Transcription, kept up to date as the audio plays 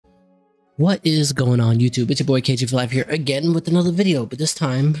What is going on, YouTube? It's your boy KG for Life here again with another video, but this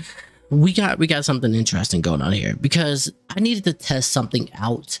time we got something interesting going on here because I needed to test something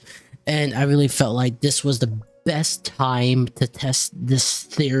out, and I really felt like this was the best time to test this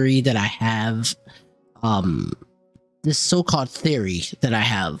theory that I have, this so-called theory that I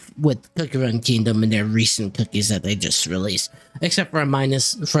have with cookierunkingdom and their recent cookies that they just released, except for a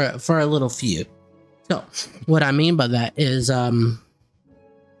minus for a little few. So what I mean by that is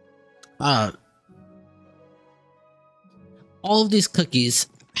all of these cookies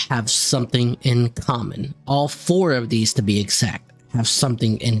have something in common. All four of these, to be exact, have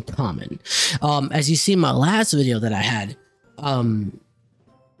something in common. As you see in my last video that I had, I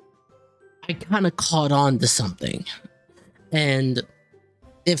kind of caught on to something. And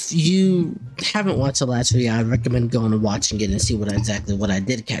if you haven't watched the last video, I recommend going and watching it and see exactly what I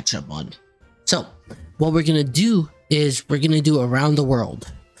did catch up on. So what we're going to do is we're going to do around the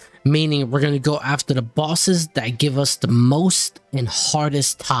world. Meaning we're going to go after the bosses that give us the most and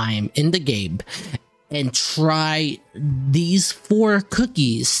hardest time in the game and try these four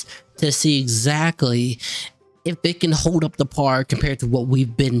cookies to see exactly if they can hold up the par compared to what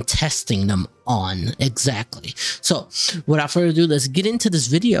we've been testing them on exactly. So without further ado, let's get into this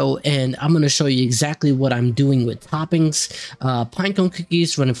video, and I'm going to show you exactly what I'm doing with toppings. Pinecone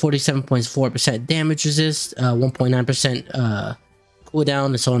cookies running 47.4% damage resist, 1.9% cooldown,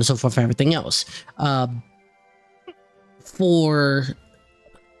 and so on and so forth for everything else. For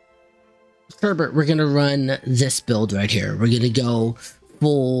Sherbet, we're gonna run this build right here. We're gonna go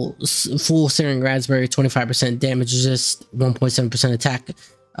full searing raspberry, 25% damage resist, 1.7% attack,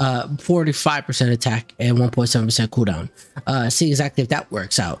 45% attack, and 1.7% cooldown. See exactly if that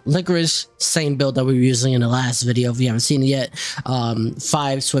works out. Licorice, same build that we were using in the last video if you haven't seen it yet.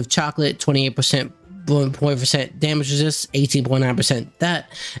 5 swift chocolate, 28% 1.0% damage resist, 18.9%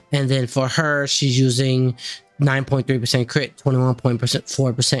 that, and then for her she's using 9.3% crit,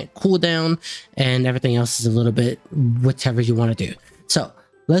 21.4% cooldown, and everything else is a little bit whichever you want to do. So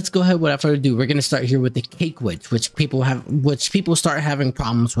let's go ahead. Without further ado, we're going to start here with the cake witch, which people start having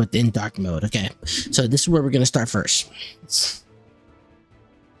problems with in dark mode. Okay, so this is where we're going to start first.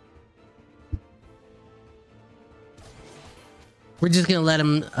 We're just going to let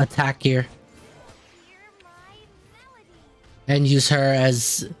him attack here and use her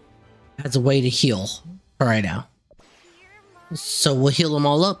as a way to heal for right now. So we'll heal them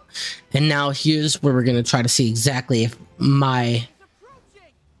all up, and now here's where we're going to try to see exactly if my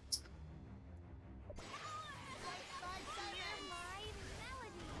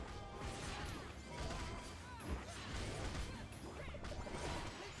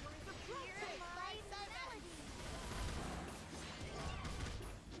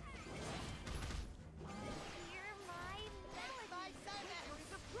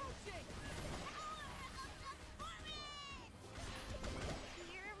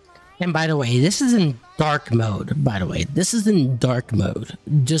And by the way, this is in dark mode. By the way, this is in dark mode.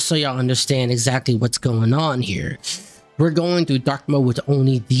 Just so y'all understand exactly what's going on here. We're going through dark mode with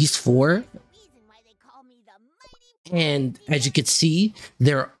only these four. And as you can see,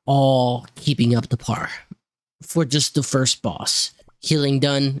 they're all keeping up the par for just the first boss. Healing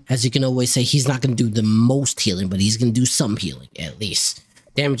done. As you can always say, he's not going to do the most healing, but he's going to do some healing at least.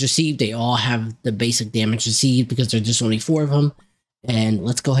 Damage received, they all have the basic damage received because there's just only four of them. And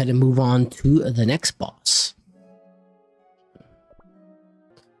let's go ahead and move on to the next boss.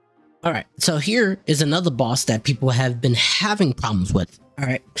 All right, so here is another boss that people have been having problems with. All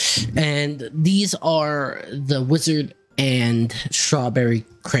right, and these are the wizard and strawberry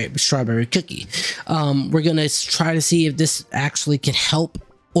cookie. We're gonna try to see if this actually can help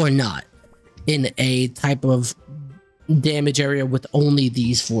or not in a type of damage area with only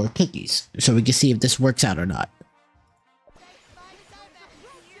these four cookies, so we can see if this works out or not.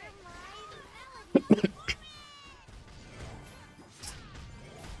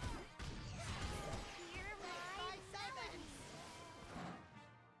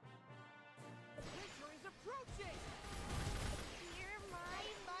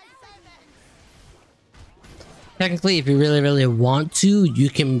 Technically, if you really want to, you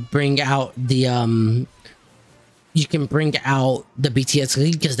can bring out the BTS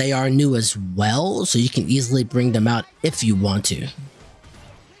League because they are new as well, so you can easily bring them out if you want to.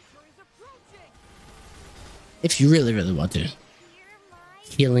 If you really want to.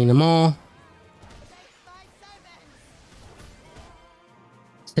 Healing them all.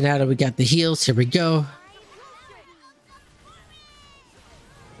 So now that we got the heals, here we go.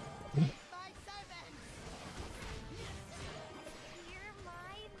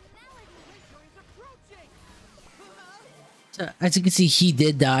 as you can see, he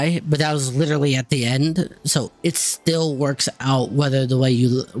did die, but that was literally at the end. So it still works out whether the way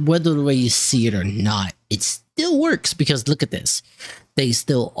you see it or not. It still works because look at this. They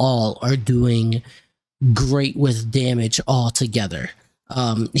still all are doing great with damage all together.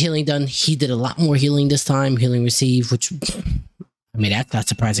 Healing done. He did a lot more healing this time. Healing received, which I mean, that's not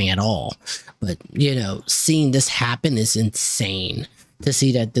surprising at all. But you know, seeing this happen is insane. To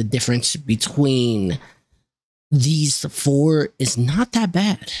see that the difference between these four is not that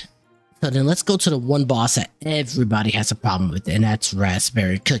bad. So then let's go to the one boss that everybody has a problem with, and that's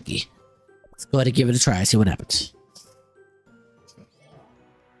Raspberry Cookie. Let's go ahead and give it a try, see what happens.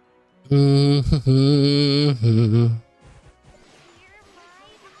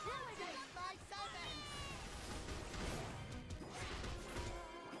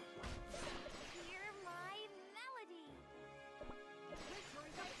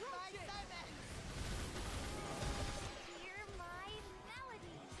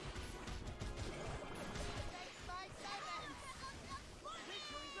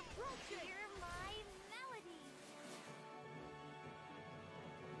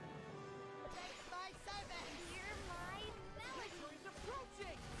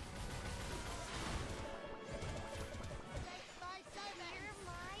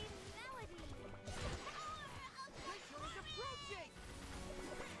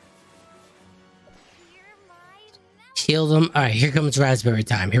 Heal them. All right, here comes raspberry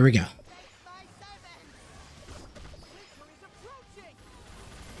time. Here we go.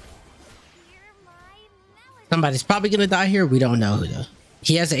 Somebody's probably gonna die here. We don't know who though.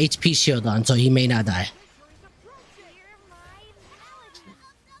 He has an HP shield on, so he may not die.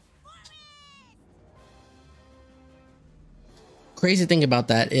 Crazy thing about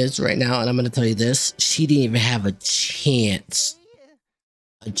that is right now, and I'm gonna tell you this, she didn't even have a chance.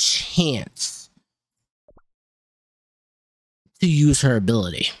 A chance to use her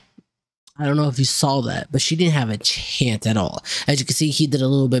ability. I don't know if you saw that, but she didn't have a chance at all. As you can see, he did a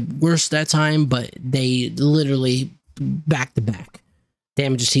little bit worse that time, but they literally back to back.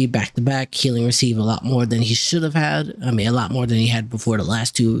 Damage received back to back, healing received a lot more than he should have had. I mean, a lot more than he had before the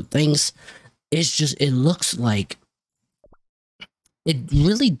last two things. It's just, it looks like, it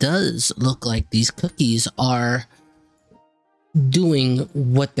really does look like these cookies are doing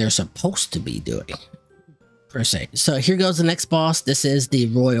what they're supposed to be doing. Per se. So here goes the next boss. This is the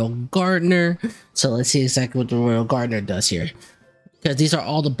Royal Gardener. So let's see exactly what the Royal Gardener does here, because these are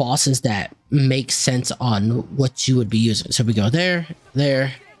all the bosses that make sense on what you would be using. So we go there,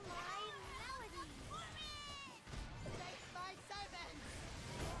 there.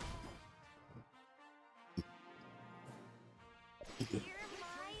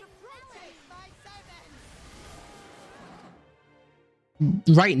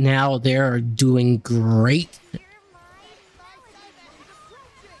 Right now they're doing great.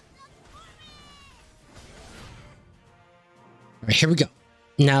 All right, here we go.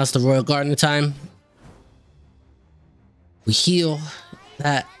 Now it's the Royal Gardener time. We heal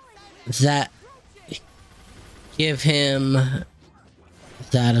that, give him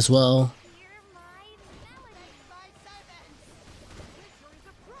that as well.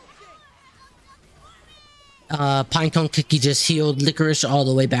 Pinecone Cookie just healed Licorice all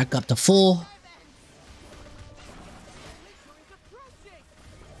the way back up to full.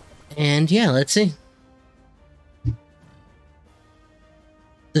 And yeah, let's see.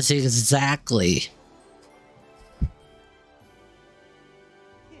 Let's see exactly.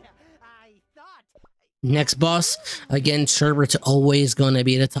 Next boss, again, Sherbert's always going to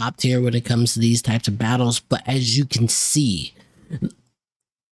be the top tier when it comes to these types of battles, but as you can see,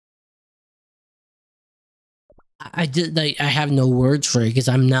 I have no words for it, because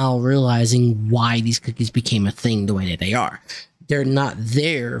I'm now realizing why these cookies became a thing the way that they are. They're not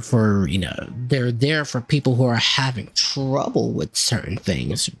there for, you know, they're there for people who are having trouble with certain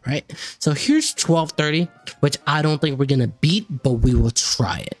things, right? So here's 1230, which I don't think we're gonna beat, but we will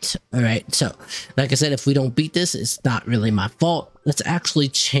try it. All right, so like I said, if we don't beat this, it's not really my fault. Let's actually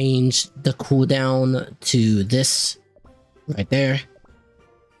change the cooldown to this right there,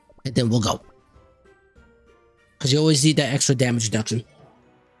 and then we'll go, because you always need that extra damage reduction.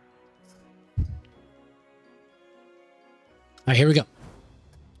 All right, here we go.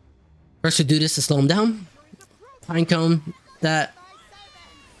 First we do this to slow him down. Pinecone, that.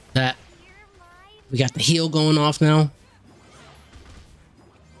 We got the heal going off now.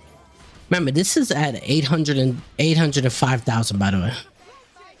 Remember, this is at 805,000, by the way.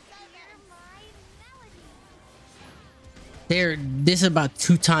 This is about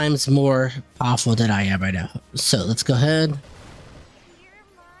 2 times more powerful than I am right now. So let's go ahead.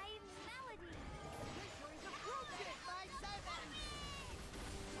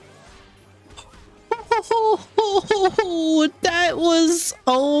 Oh, that was,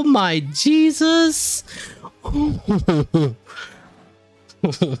 oh my Jesus.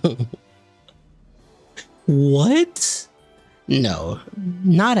 What? No,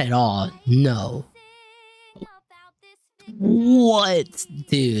 not at all. No. What?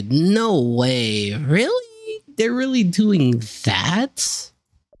 Dude, no way. Really? They're really doing that?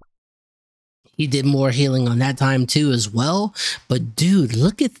 He did more healing on that time too as well. But dude,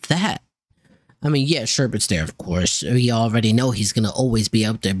 look at that. I mean, yeah, Sherbet's there, of course. We already know he's going to always be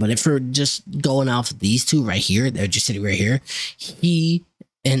up there. But if we're just going off of these two right here, they're just sitting right here. He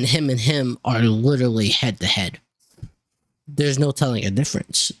and him are literally head to head. There's no telling a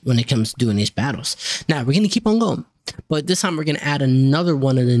difference when it comes to doing these battles. Now, we're going to keep on going. But this time we're going to add another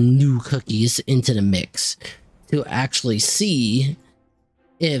one of the new cookies into the mix to actually see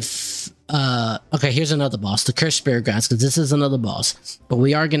if okay, here's another boss, the Cursed Spirit Grounds, because this is another boss. But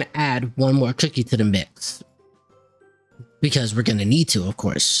we are going to add one more cookie to the mix because we're going to need to, of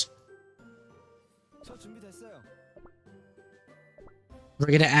course. We're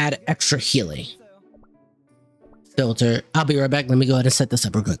going to add extra healing filter. I'll be right back. Let me go ahead and set this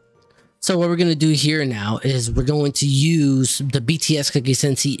up real quick. So what we're going to do here now is we're going to use the BTS cookie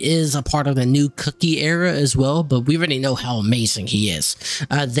since he is a part of the new cookie era as well, but we already know how amazing he is.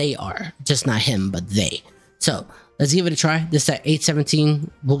 They are, just not him, but they. So let's give it a try. This is at 817.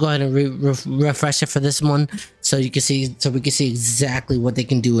 We'll go ahead and refresh it for this one so you can see, so we can see exactly what they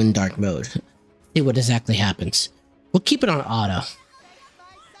can do in dark mode. See what exactly happens. We'll keep it on auto.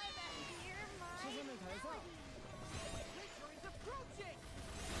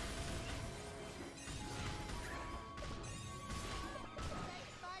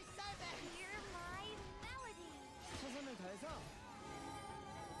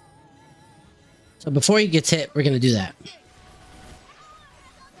 So before he gets hit, we're going to do that.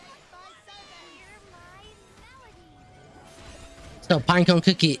 So Pinecone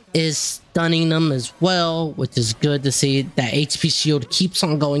Cookie is stunning them as well, which is good to see. That HP shield keeps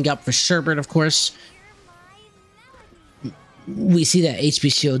on going up for Sherbet, of course. We see that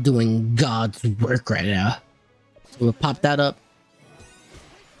HP shield doing God's work right now. So we'll pop that up.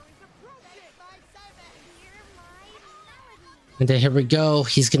 And then here we go.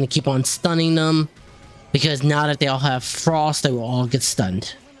 He's going to keep on stunning them because now that they all have frost, they will all get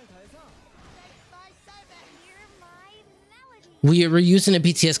stunned. We're using a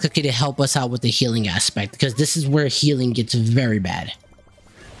BTS cookie to help us out with the healing aspect because this is where healing gets very bad.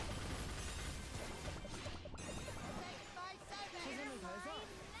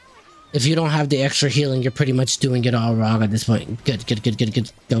 If you don't have the extra healing, you're pretty much doing it all wrong at this point. Good, good, good, good,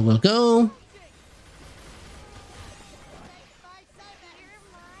 good. Go, go, go.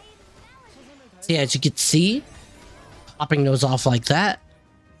 See, as you can see, popping those off like that.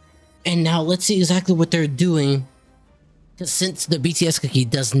 And now let's see exactly what they're doing. Because since the BTS cookie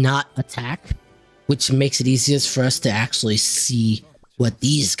does not attack, which makes it easiest for us to actually see what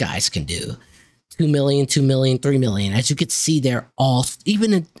these guys can do. 2 million, 2 million, 3 million. As you can see, they're all,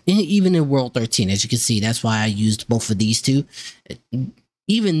 even in World 13, as you can see, that's why I used both of these two.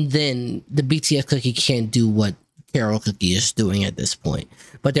 Even then, the BTS cookie can't do what Carol Cookie is doing at this point,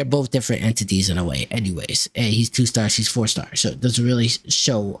 but they're both different entities in a way anyways. And he's 2 stars, he's 4 stars, so it doesn't really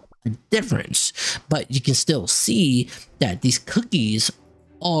show a difference, but you can still see that these cookies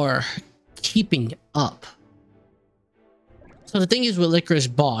are keeping up. So the thing is with Licorice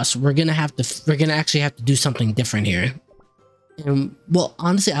Boss, we're gonna actually have to do something different here. And well,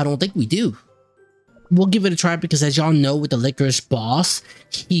 honestly, I don't think we do. We'll give it a try because as y'all know with the Licorice Boss,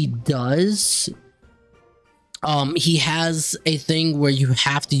 he does he has a thing where you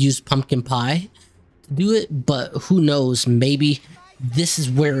have to use pumpkin pie to do it, but who knows, maybe this is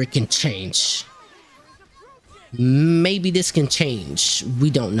where it can change. Maybe this can change.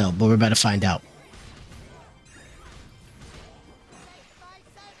 We don't know, but we're about to find out.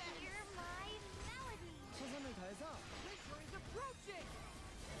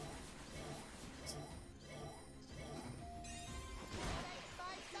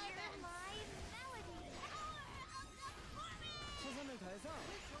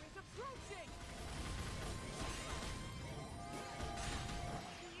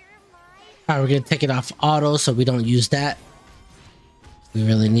 Alright, we're gonna take it off auto so we don't use that. We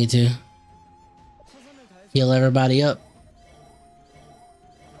really need to heal everybody up.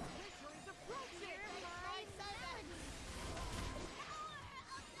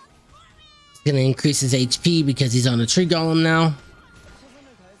 It's gonna increase his HP because he's on a tree golem now.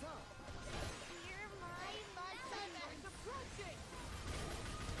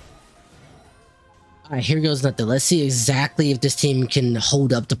 Alright, here goes nothing. Let's see exactly if this team can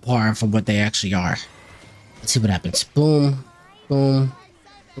hold up to par from what they actually are. Let's see what happens. Boom, boom,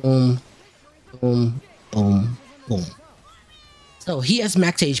 boom, boom, boom, boom. So he has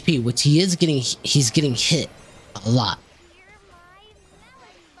max HP, which he's getting hit a lot.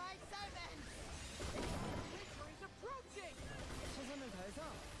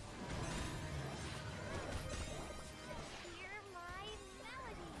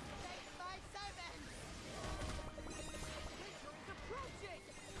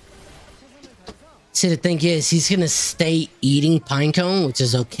 See, the thing is, he's gonna stay eating pinecone, which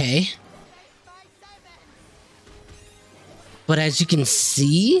is okay. But as you can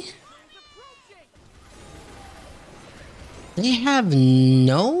see, they have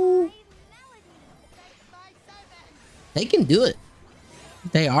no... They can do it.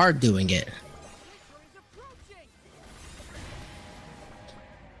 They are doing it.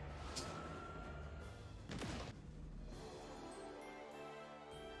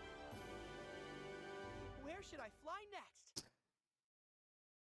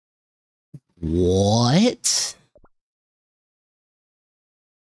 What?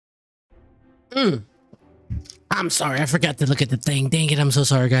 I'm sorry, I forgot to look at the thing. Dang it, I'm so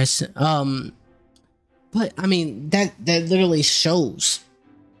sorry, guys. But I mean, that literally shows.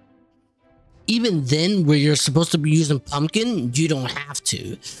 Even then, where you're supposed to be using pumpkin, you don't have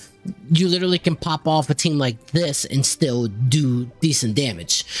to. You literally can pop off a team like this and still do decent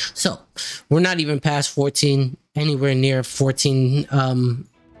damage. So we're not even past 14, anywhere near 14.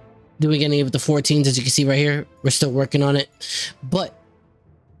 Doing any of the 14s, as you can see right here. We're still working on it, but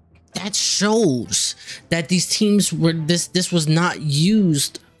that shows that these teams were this was not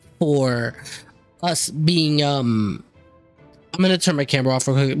used for us being I'm gonna turn my camera off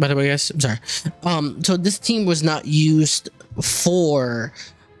real quick, by the way, guys. I'm sorry. So this team was not used for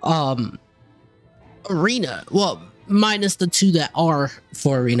arena. Well, minus the two that are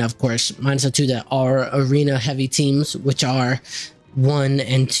for arena, of course. Minus the two that are arena heavy teams, which are 1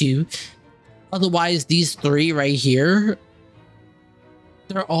 and 2. Otherwise, these 3 right here,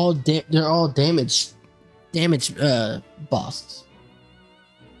 they're all damage bosses.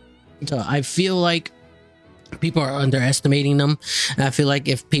 So I feel like people are underestimating them. And I feel like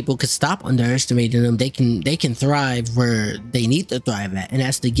if people could stop underestimating them, they can thrive where they need to thrive at, and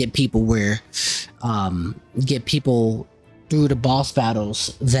that's to get people through the boss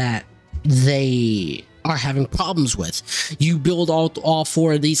battles that they are having problems with. You build all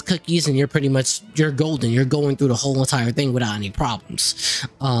 4 of these cookies and you're golden. You're going through the whole entire thing without any problems.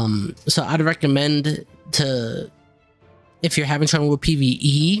 So I'd recommend if you're having trouble with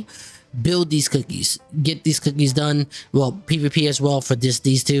PvE, build these cookies, get these cookies done. Well, PvP as well for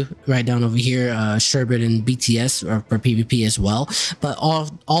these two right down over here. Sherbet and BTS are for PvP as well, but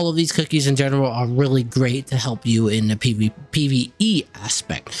all of these cookies in general are really great to help you in the PvE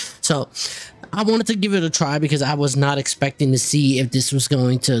aspect. So I wanted to give it a try because I was not expecting to see if this was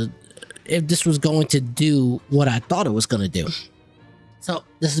going to do what I thought it was going to do. So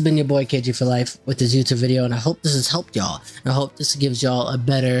this has been your boy KG for Life with this YouTube video, and I hope this has helped y'all. I hope this gives y'all a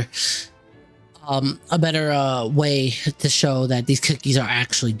better way to show that these cookies are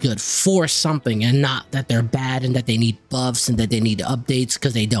actually good for something, and not that they're bad and that they need buffs and that they need updates,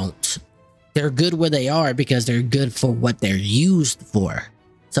 because they don't. They're good where they are because they're good for what they're used for.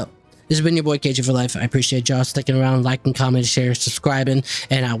 So this has been your boy KG for Life. I appreciate y'all sticking around, liking, commenting, sharing, subscribing,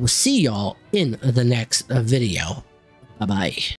 and I will see y'all in the next video. Bye-bye.